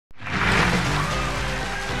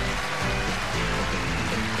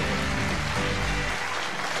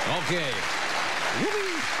Okay.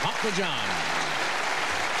 Whoopee, Papa John.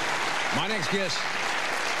 My next guest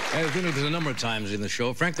has been with us a number of times in the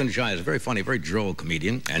show. Franklyn Ajaye is a very funny, very droll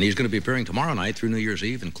comedian, and he's going to be appearing tomorrow night through New Year's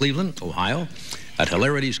Eve in Cleveland, Ohio, at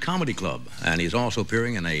Hilarities Comedy Club. And he's also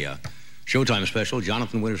appearing in a Showtime special,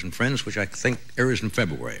 Jonathan Winters and Friends, which I think airs in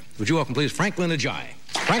February. Would you welcome, please, Franklyn Ajaye.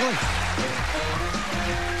 Franklyn?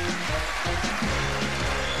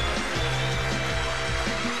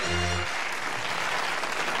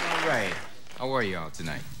 All right. How are y'all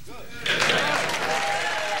tonight?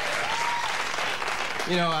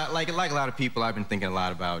 You know, like a lot of people, I've been thinking a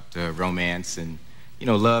lot about romance, and, you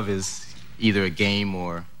know, love is either a game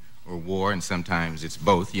or war, and sometimes it's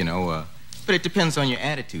both, you know, but it depends on your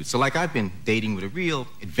attitude. So, like, I've been dating with a real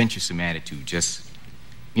adventuresome attitude, just,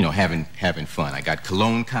 you know, having fun. I got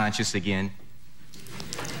cologne conscious again.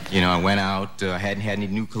 You know, I went out, hadn't had any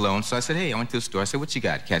new cologne, so I said, hey, I went to the store. I said, what you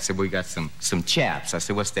got? Cat said, well, we got some chaps. I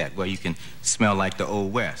said, what's that? Well, you can smell like the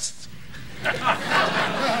Old West.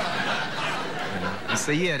 I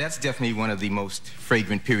said, yeah, that's definitely one of the most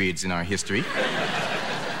fragrant periods in our history.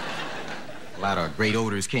 A lot of great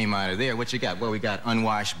odors came out of there. What you got? Well, we got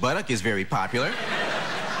unwashed buttock is very popular.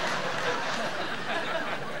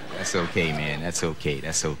 That's okay, man. That's okay.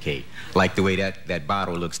 That's okay. I like the way that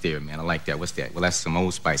bottle looks there, man. I like that. What's that? Well, that's some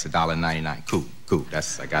Old Spice, $1.99. Cool, cool.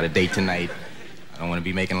 I got a date tonight. I don't want to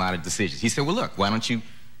be making a lot of decisions. He said, well, look, why don't you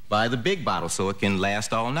buy the big bottle so it can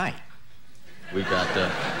last all night? We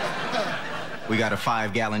got a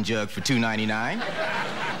 5-gallon jug for $2.99.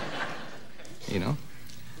 You know?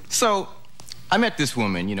 So, I met this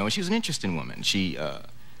woman, you know, and she was an interesting woman. She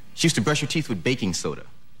used to brush her teeth with baking soda.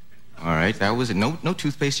 All right, that was it. No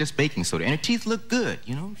toothpaste, just baking soda. And her teeth looked good,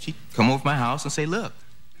 you know. She'd come over my house and say, look.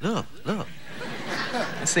 I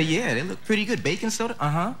say, yeah, they look pretty good. Baking soda?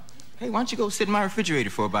 Uh-huh. Hey, why don't you go sit in my refrigerator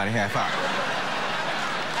for about a half hour?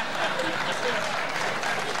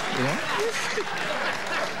 You know?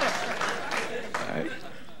 All right.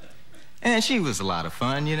 And she was a lot of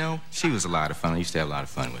fun, you know. She was a lot of fun. I used to have a lot of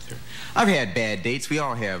fun with her. I've had bad dates. We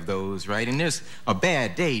all have those, right? And there's a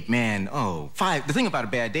bad date, man. The thing about a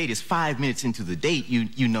bad date is 5 minutes into the date,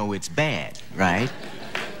 you know it's bad, right?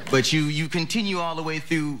 But you continue all the way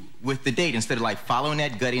through with the date instead of, like, following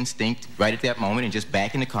that gut instinct right at that moment and just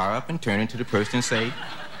backing the car up and turning to the person and say,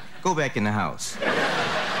 go back in the house.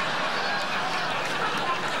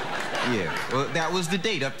 Yeah, well, that was the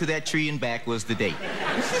date. Up to that tree and back was the date.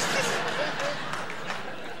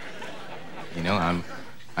 You know,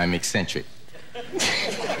 I'm eccentric.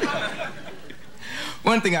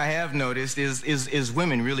 One thing I have noticed is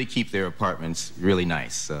women really keep their apartments really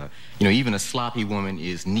nice. You know, even a sloppy woman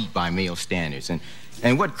is neat by male standards.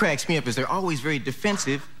 And what cracks me up is they're always very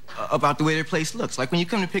defensive about the way their place looks. Like when you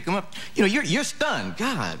come to pick them up, you know, you're stunned.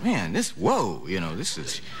 God, man, whoa, you know, this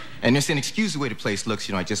is... And they're saying, excuse the way the place looks.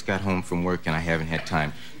 You know, I just got home from work and I haven't had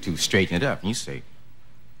time to straighten it up. And you say,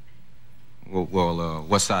 well,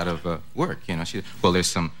 what side of work? You know, she, well, there's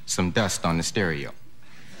some dust on the stereo.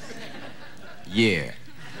 Yeah.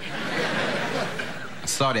 I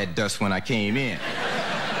saw that dust when I came in.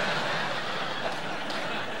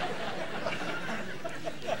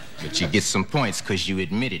 But you get some points because you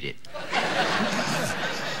admitted it.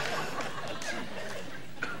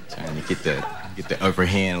 Trying to get the upper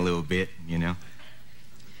hand a little bit, you know.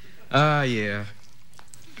 Yeah.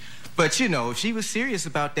 But, you know, if she was serious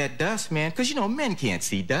about that dust, man, because, you know, men can't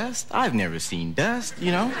see dust. I've never seen dust,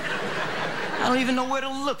 you know. I don't even know where to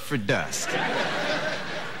look for dust.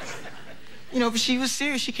 You know, if she was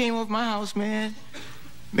serious, she came over my house, man.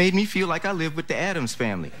 Made me feel like I lived with the Addams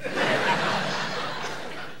family.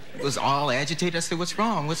 Was all agitated. I said, what's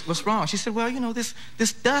wrong? What's wrong? She said, well, you know, this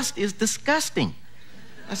dust is disgusting.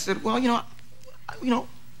 I said, well, you know,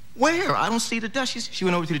 where? I don't see the dust. She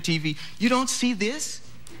went over to the TV. You don't see this?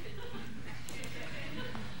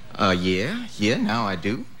 Yeah, now I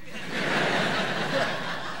do.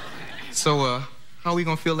 So, how are we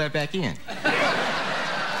gonna fill that back in? You know?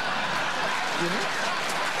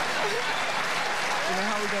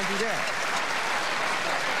 How are we gonna do that?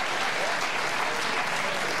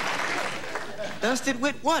 Dust it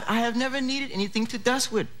with what? I have never needed anything to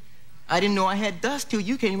dust with. I didn't know I had dust till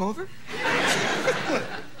you came over.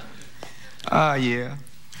 Yeah.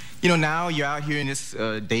 You know, now you're out here in this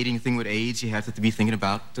dating thing with AIDS, you have to be thinking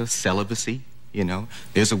about celibacy, you know.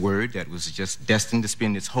 There's a word that was just destined to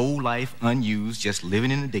spend its whole life unused, just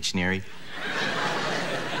living in the dictionary.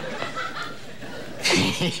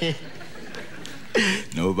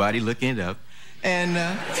 Nobody looking it up. And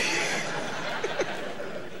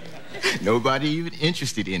nobody even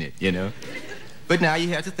interested in it, you know. But now you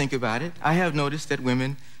have to think about it. I have noticed that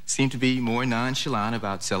women seem to be more nonchalant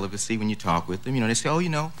about celibacy when you talk with them. You know, they say, oh, you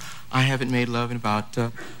know, I haven't made love in about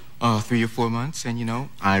 3 or 4 months, and, you know,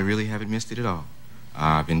 I really haven't missed it at all.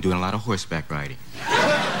 I've been doing a lot of horseback riding.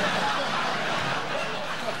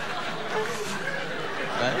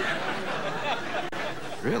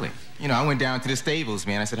 Really? You know, I went down to the stables,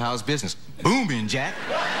 man. I said, how's business? Booming, Jack.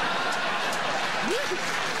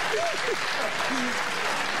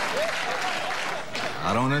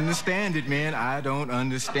 I don't understand it, man. I don't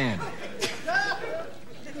understand it.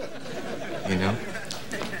 You know?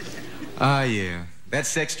 Yeah. That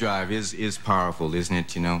sex drive is powerful, isn't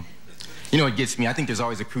it, you know? You know, it gets me. I think there's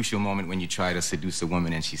always a crucial moment when you try to seduce a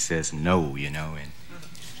woman and she says no, you know,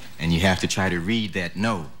 and you have to try to read that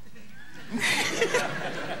no.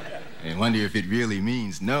 And wonder if it really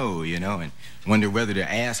means no, you know, and wonder whether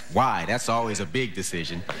to ask why. That's always a big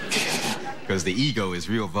decision, because the ego is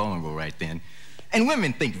real vulnerable right then. And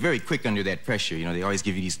women think very quick under that pressure. You know, they always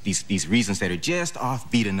give you these reasons that are just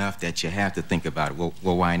offbeat enough that you have to think about it. Well,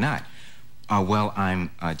 why not? Well,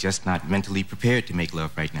 I'm just not mentally prepared to make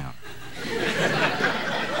love right now.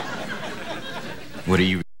 What are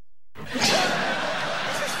you?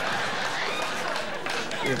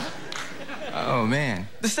 Oh, man.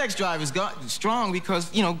 The sex drive is strong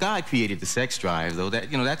because, you know, God created the sex drive, though.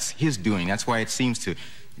 That, you know, that's his doing. That's why it seems to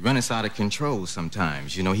run us out of control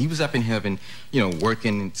sometimes. You know, he was up in heaven, you know,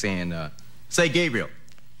 working and saying, say, Gabriel,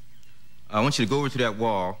 I want you to go over to that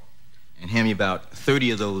wall and hand me about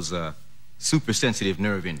 30 of those super sensitive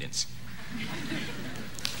nerve endings.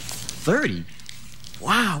 30?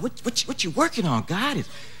 Wow, what you working on, God?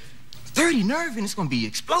 30 nerve and it's going to be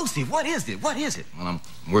explosive. What is it? What is it? Well, I'm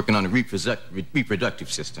working on the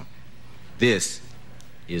reproductive system. This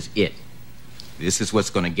is it. This is what's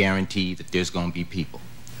going to guarantee that there's going to be people.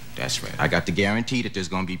 That's right. I got to guarantee that there's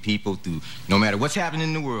going to be people through, no matter what's happening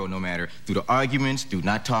in the world, no matter through the arguments, through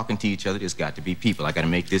not talking to each other, there's got to be people. I got to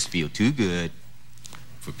make this feel too good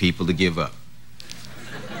for people to give up.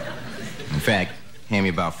 In fact, hand me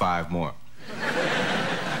about 5 more.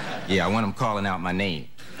 Yeah, I want them calling out my name.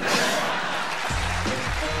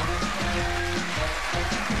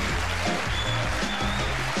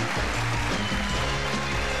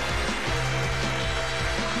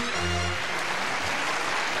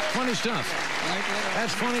 Funny stuff.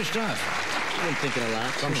 That's funny stuff. I've been thinking a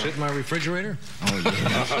lot. Some sit in my refrigerator. Oh,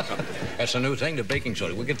 yeah. That's a new thing, the baking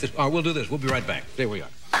soda. We'll get this. Oh, we'll do this. We'll be right back. There we are.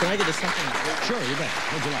 Can I get us something? Sure, you bet.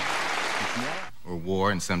 What'd you like? Or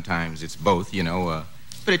war, and sometimes it's both, you know.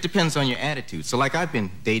 But it depends on your attitude. So, like, I've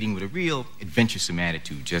been dating with a real adventuresome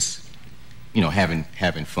attitude, just, you know, having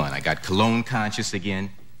fun. I got cologne conscious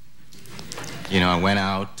again. You know, I went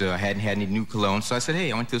out, hadn't had any new cologne, so I said,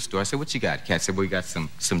 hey, I went to the store. I said, what you got? Cat said, well, we got some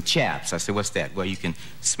chaps. I said, what's that? Well, you can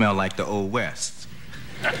smell like the Old West.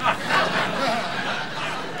 I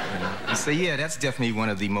said, yeah, that's definitely one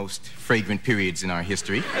of the most fragrant periods in our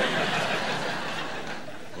history.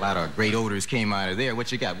 A lot of great odors came out of there.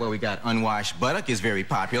 What you got? Well, we got unwashed buttock is very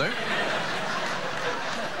popular.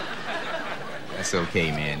 That's okay,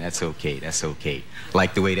 man. That's okay. That's okay. I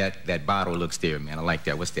like the way that bottle looks there, man. I like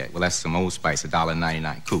that. What's that? Well, that's some Old Spice,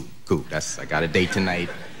 $1.99. Cool, cool. I got a date tonight.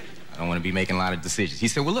 I don't want to be making a lot of decisions. He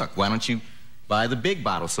said, well, look, why don't you buy the big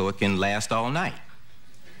bottle so it can last all night?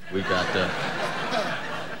 We got a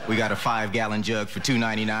 5-gallon jug for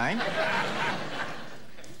 $2.99.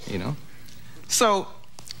 You know? So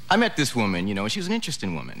I met this woman, you know, and she was an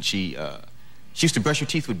interesting woman. She used to brush her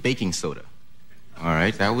teeth with baking soda. All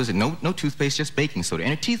right, that was it. No toothpaste, just baking soda.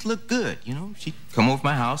 And her teeth looked good, you know. She'd come over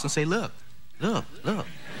my house and say, look. I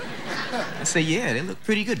say, yeah, they look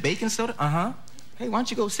pretty good. Baking soda? Uh-huh. Hey, why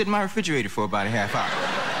don't you go sit in my refrigerator for about a half hour?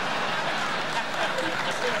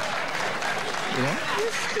 You know?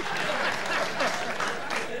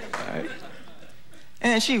 All right.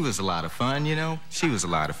 And she was a lot of fun, you know. She was a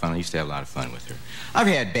lot of fun. I used to have a lot of fun with her. I've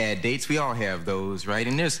had bad dates. We all have those, right?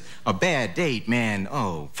 And there's a bad date, man.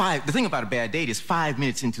 The thing about a bad date is 5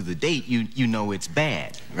 minutes into the date, you know it's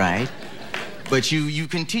bad, right? But you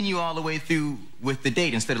continue all the way through with the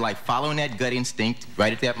date instead of, like, following that gut instinct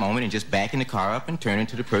right at that moment and just backing the car up and turning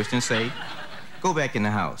to the person and say, go back in the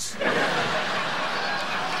house.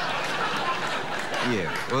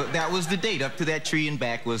 Yeah, well, that was the date. Up to that tree and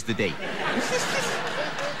back was the date.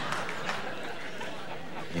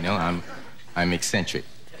 You know, I'm eccentric.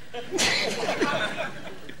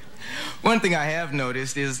 One thing I have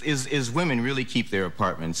noticed is women really keep their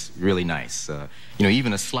apartments really nice. You know,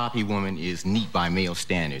 even a sloppy woman is neat by male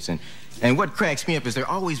standards. And what cracks me up is they're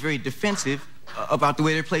always very defensive about the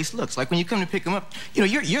way their place looks. Like when you come to pick them up, you know,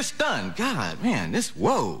 you're stunned. God, man,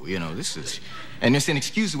 whoa, you know, this is And they're saying,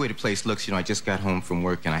 excuse the way the place looks, you know, I just got home from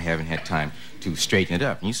work and I haven't had time to straighten it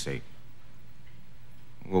up. And you say,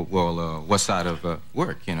 well, what side of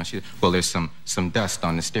work? You know, she, well, there's some dust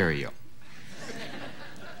on the stereo.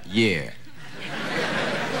 Yeah.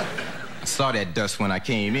 I saw that dust when I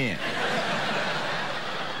came in.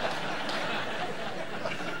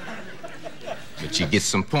 But you get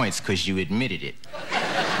some points because you admitted it.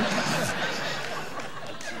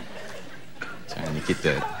 Trying to get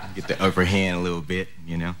the upper hand a little bit,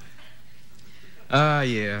 you know.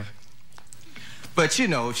 Yeah. But, you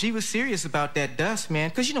know, if she was serious about that dust, man,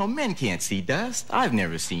 because, you know, men can't see dust. I've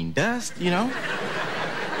never seen dust, you know.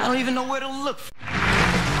 I don't even know where to look for.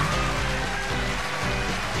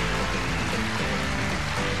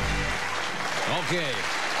 Okay.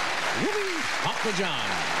 Papa John.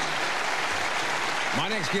 My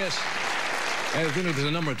next guest has been with us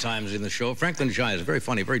a number of times in the show. Franklyn Ajaye is a very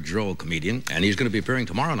funny, very droll comedian, and he's going to be appearing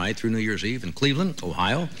tomorrow night through New Year's Eve in Cleveland,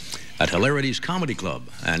 Ohio, at Hilarities Comedy Club.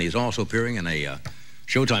 And he's also appearing in a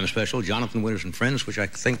Showtime special, Jonathan Winters and Friends, which I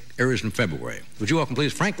think airs in February. Would you welcome,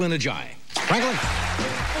 please, Franklyn Ajaye. Franklyn?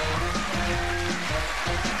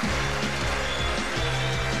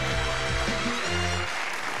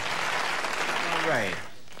 All right.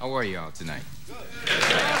 How are y'all tonight?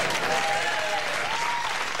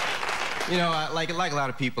 You know, like a lot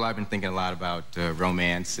of people, I've been thinking a lot about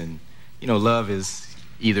romance, and, you know, love is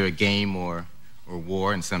either a game or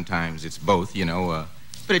war, and sometimes it's both, you know,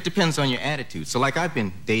 but it depends on your attitude. So, like, I've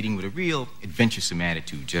been dating with a real adventuresome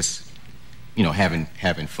attitude, just, you know, having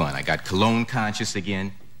fun. I got cologne conscious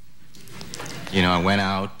again. You know, I went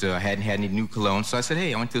out, I hadn't had any new cologne, so I said,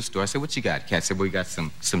 hey, I went to the store. I said, what you got? Cat said, well, we got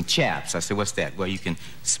some chaps. I said, what's that? Well, you can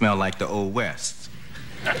smell like the Old West.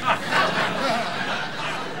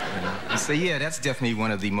 I say, yeah, that's definitely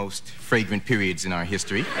one of the most fragrant periods in our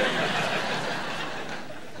history.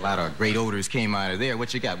 A lot of great odors came out of there.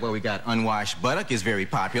 What you got? Well, we got unwashed buttock is very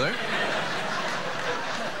popular.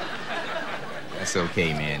 That's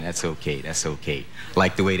okay, man. That's okay. That's okay. I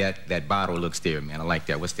like the way that bottle looks there, man. I like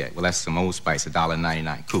that. What's that? Well, that's some Old Spice,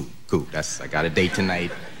 $1.99. Cool, cool. I got a date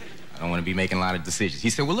tonight. I don't want to be making a lot of decisions. He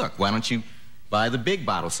said, well, look, why don't you buy the big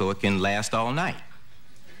bottle so it can last all night?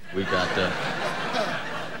 We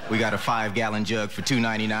got a 5-gallon jug for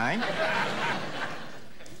 $2.99.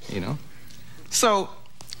 You know? So,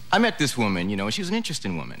 I met this woman, you know, and she was an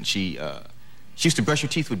interesting woman. She used to brush her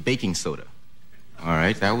teeth with baking soda. All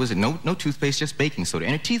right, that was it. No toothpaste, just baking soda.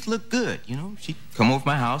 And her teeth looked good, you know. She'd come over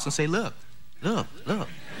my house and say, look. I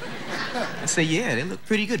say, yeah, they look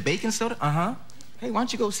pretty good. Baking soda? Uh-huh. Hey, why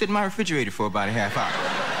don't you go sit in my refrigerator for about a half hour?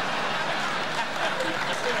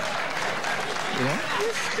 You know?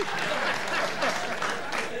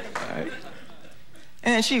 All right.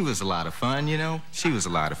 And she was a lot of fun, you know. She was a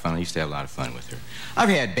lot of fun. I used to have a lot of fun with her. I've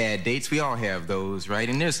had bad dates. We all have those, right?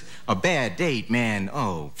 And there's a bad date, man.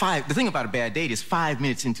 The thing about a bad date is 5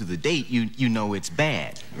 minutes into the date, you know it's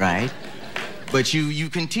bad, right? But you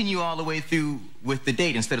continue all the way through with the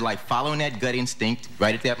date instead of, like, following that gut instinct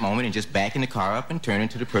right at that moment and just backing the car up and turning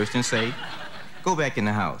to the person and say, go back in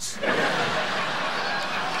the house.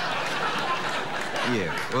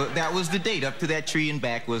 Yeah, well, that was the date. Up to that tree and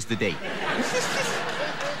back was the date.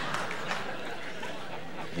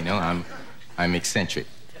 You know, I'm eccentric.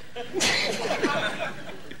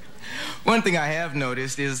 One thing I have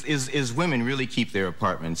noticed is women really keep their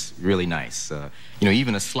apartments really nice. You know,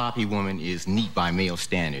 even a sloppy woman is neat by male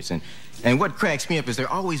standards. And what cracks me up is they're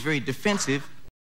always very defensive